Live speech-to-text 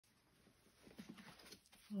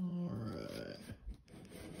Alright.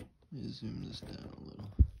 Let me zoom this down a little.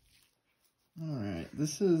 Alright,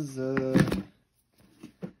 this is,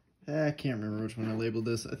 I can't remember which one I labeled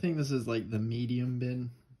this. I think this is like the medium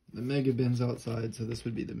bin. The mega bin's outside, so this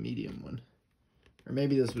would be the medium one. Or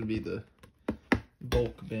maybe this would be the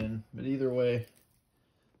bulk bin. But either way,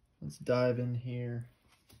 let's dive in here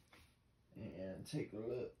and take a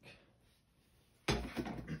look.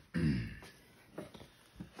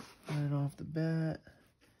 Right off the bat,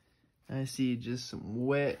 I see just some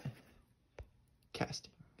wet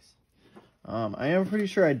castings. I am pretty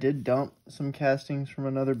sure I did dump some castings from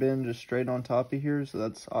another bin just straight on top of here, so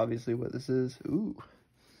that's obviously what this is. Ooh,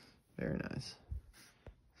 very nice.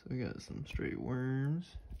 So we got some straight worms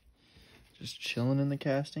just chilling in the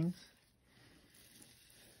castings.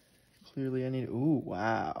 Clearly I need, ooh,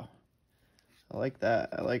 wow. I like that.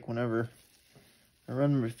 I like whenever I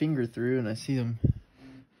run my finger through and I see them,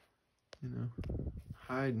 you know,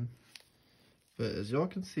 hiding. But as y'all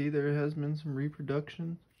can see, there has been some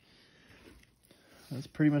reproduction. That's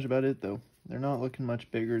pretty much about it, though. They're not looking much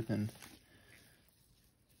bigger than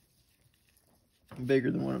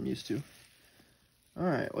what I'm used to. All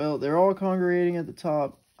right, well, they're all congregating at the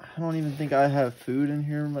top. I don't even think I have food in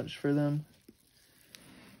here much for them.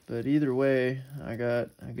 But either way, I got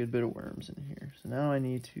a good bit of worms in here. So now I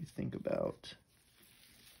need to think about,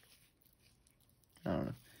 I don't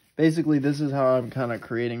know. Basically, this is how I'm kind of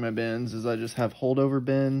creating my bins, is I just have holdover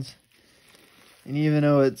bins. And even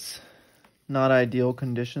though it's not ideal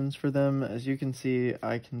conditions for them, as you can see,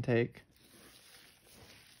 I can take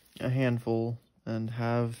a handful and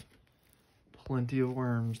have plenty of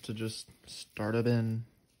worms to just start a bin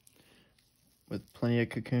with plenty of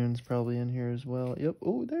cocoons probably in here as well. Yep.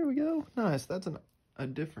 Oh, there we go. Nice. That's a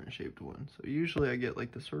different shaped one. So usually I get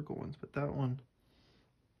like the circle ones, but that one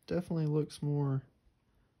definitely looks more,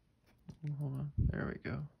 hold on, there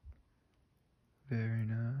we go. Very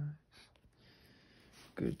nice.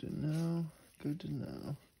 Good to know. Good to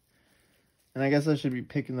know. And I guess I should be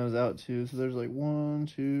picking those out too. So there's like 1,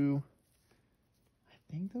 2.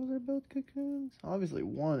 I think those are both cocoons. Obviously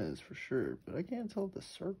one is for sure, but I can't tell if the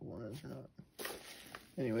circle one is or not.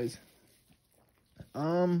 Anyways.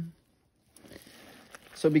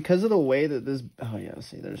 So because of the way that this, oh yeah,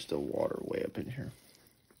 see, there's still water way up in here.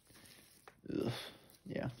 Ugh.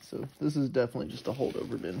 Yeah, so this is definitely just a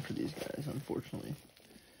holdover bin for these guys, unfortunately.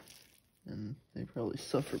 And they probably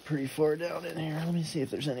suffer pretty far down in here. Let me see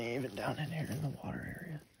if there's any even down in here in the water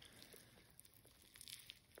area.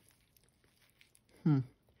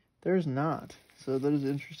 There's not. So that is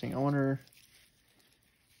interesting. I wonder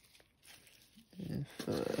if,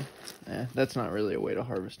 that's not really a way to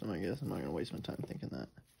harvest them, I guess. I'm not going to waste my time thinking that.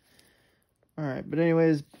 Alright, but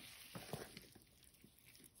anyways,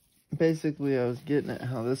 basically I was getting at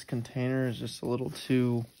how this container is just a little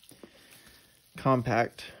too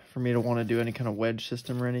compact for me to want to do any kind of wedge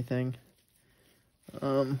system or anything.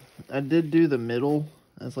 I did do the middle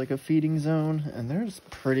as like a feeding zone, and there's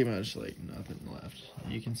pretty much like nothing left.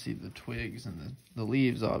 You can see the twigs and the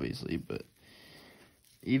leaves obviously, but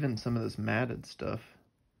even some of this matted stuff,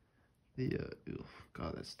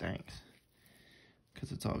 God, that stinks.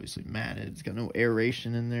 Because it's obviously matted, it's got no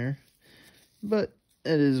aeration in there. But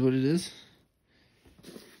it is what it is.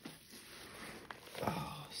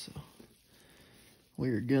 So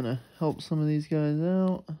we're gonna help some of these guys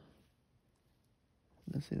out.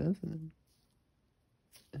 Let's see, that's an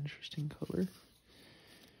interesting color.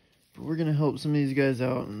 But we're gonna help some of these guys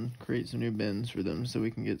out and create some new bins for them so we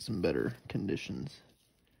can get some better conditions.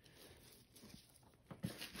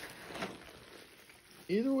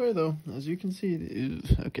 Either way though, as you can see,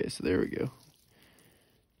 okay, so there we go.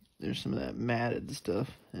 There's some of that matted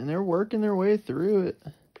stuff, and they're working their way through it.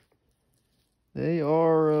 They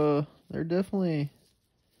are, they're definitely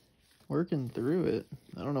working through it.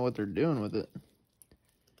 I don't know what they're doing with it.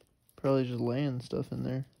 Probably just laying stuff in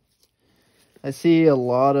there. I see a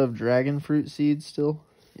lot of dragon fruit seeds still.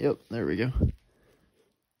 Yep, there we go.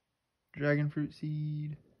 Dragon fruit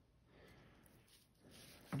seed.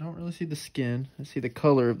 I don't really see the skin. I see the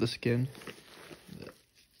color of the skin.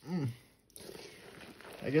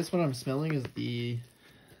 I guess what I'm smelling is the,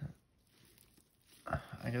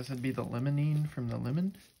 I guess it'd be the limonene from the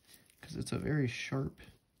lemon, because it's a very sharp,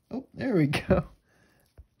 oh, there we go.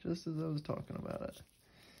 Just as I was talking about it.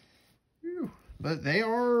 Whew. But they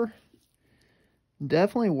are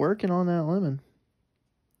definitely working on that lemon.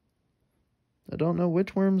 I don't know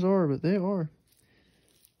which worms are, but they are.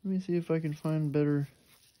 Let me see if I can find better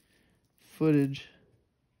footage.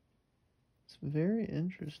 It's very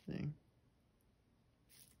interesting.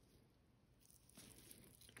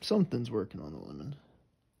 Something's working on the lemon.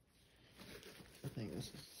 think this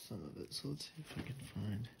is some of it. So let's see if I can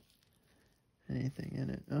find anything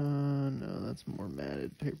in it. No, that's more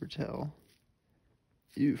matted paper towel.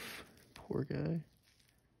 Oof, poor guy.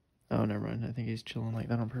 Oh, never mind. I think he's chilling like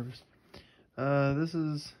that on purpose.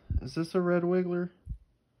 Is this a red wiggler?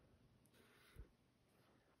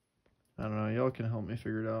 I don't know. Y'all can help me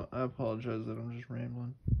figure it out. I apologize that I'm just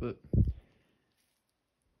rambling, but it's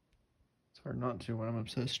hard not to when I'm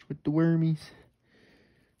obsessed with the wormies.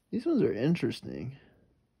 These ones are interesting.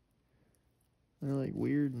 They're like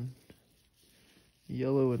weird and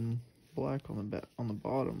yellow and black on the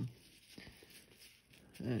bottom.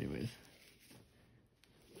 Anyways.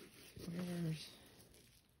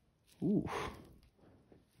 Ooh.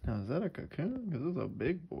 Now is that a cocoon? Because it's a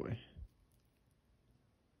big boy.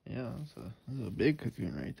 Yeah, this is a big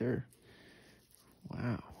cocoon right there.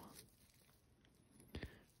 Wow.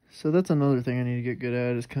 So that's another thing I need to get good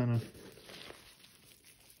at, is kind of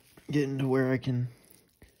getting to where I can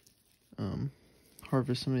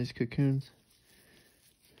harvest some of these cocoons.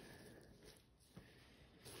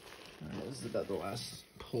 Alright, this is about the last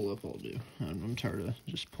pull up I'll do. I'm tired of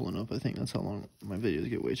just pulling up. I think that's how long my videos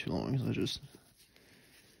get way too long, because I just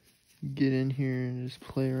get in here and just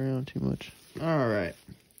play around too much. Alright.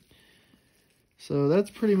 So that's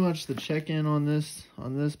pretty much the check-in on this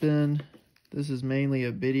bin. This is mainly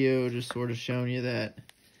a video just sort of showing you that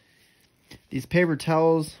these paper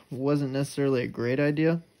towels wasn't necessarily a great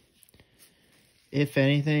idea. If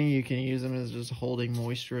anything, you can use them as just holding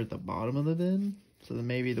moisture at the bottom of the bin, so that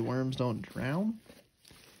maybe the worms don't drown.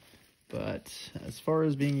 But as far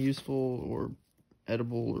as being useful or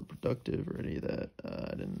edible or productive or any of that,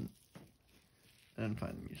 I didn't find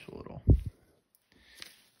them useful at all.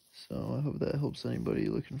 So I hope that helps anybody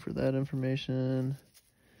looking for that information.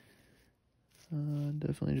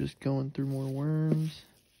 Definitely just going through more worms,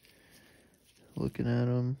 looking at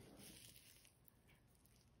them.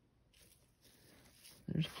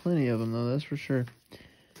 There's plenty of them though, that's for sure.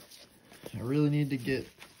 I really need to get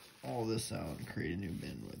all this out and create a new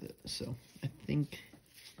bin with it. So I think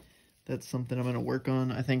that's something I'm going to work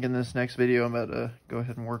on. I think in this next video I'm about to go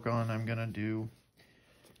ahead and work on, I'm going to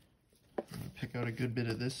pick out a good bit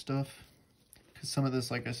of this stuff. Because some of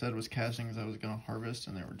this, like I said, was castings I was going to harvest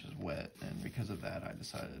and they were just wet. And because of that, I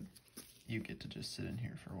decided you get to just sit in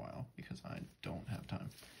here for a while because I don't have time.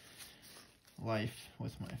 Life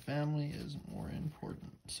with my family is more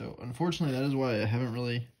important. So unfortunately, that is why I haven't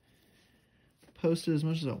really posted as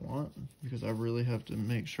much as I want, because I really have to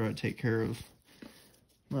make sure I take care of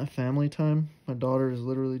my family time. My daughter is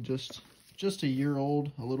literally just a year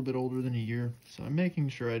old, a little bit older than a year. So I'm making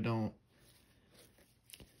sure I don't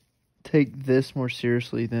take this more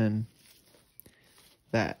seriously than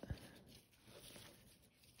that.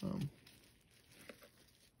 I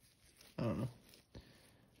don't know.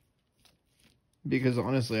 Because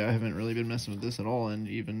honestly, I haven't really been messing with this at all, and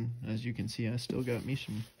even as you can see, I still got me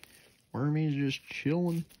some wormies just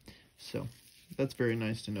chilling. So that's very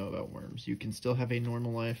nice to know about worms. You can still have a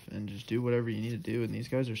normal life and just do whatever you need to do, and these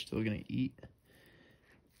guys are still going to eat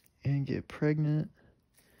and get pregnant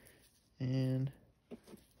and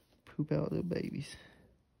poop out little babies.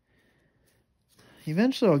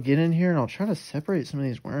 Eventually I'll get in here and I'll try to separate some of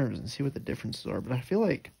these worms and see what the differences are, but I feel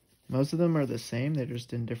like most of them are the same. They're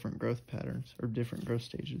just in different growth patterns or different growth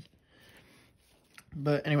stages.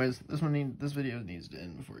 But anyways, this video needs to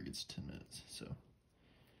end before it gets to 10 minutes. So I'm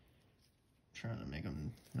trying to make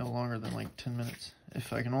them no longer than like 10 minutes.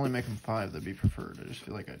 If I can only make them 5, that'd be preferred. I just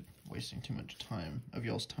feel like I'm wasting too much time of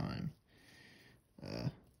y'all's time.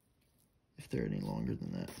 If they're any longer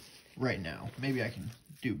than that right now. Maybe I can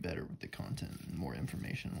do better with the content and more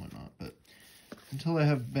information and whatnot. But until I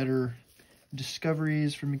have better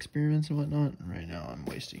discoveries from experiments and whatnot, right now I'm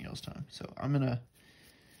wasting y'all's time. So I'm gonna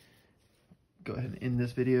go ahead and end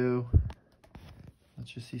this video.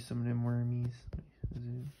 Let's just see some of them wormies.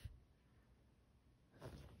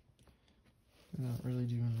 They're not really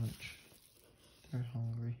doing much. They're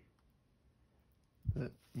hungry,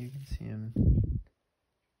 but you can see them.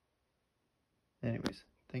 Anyways,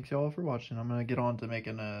 thanks y'all for watching. I'm gonna get on to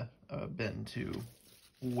making a bin to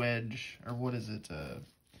wedge, or what is it,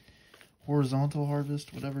 horizontal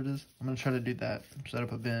harvest, whatever it is. I'm gonna try to do that, set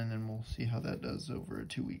up a bin, and we'll see how that does over a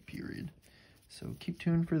 2-week period. So keep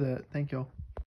tuned for that. Thank y'all.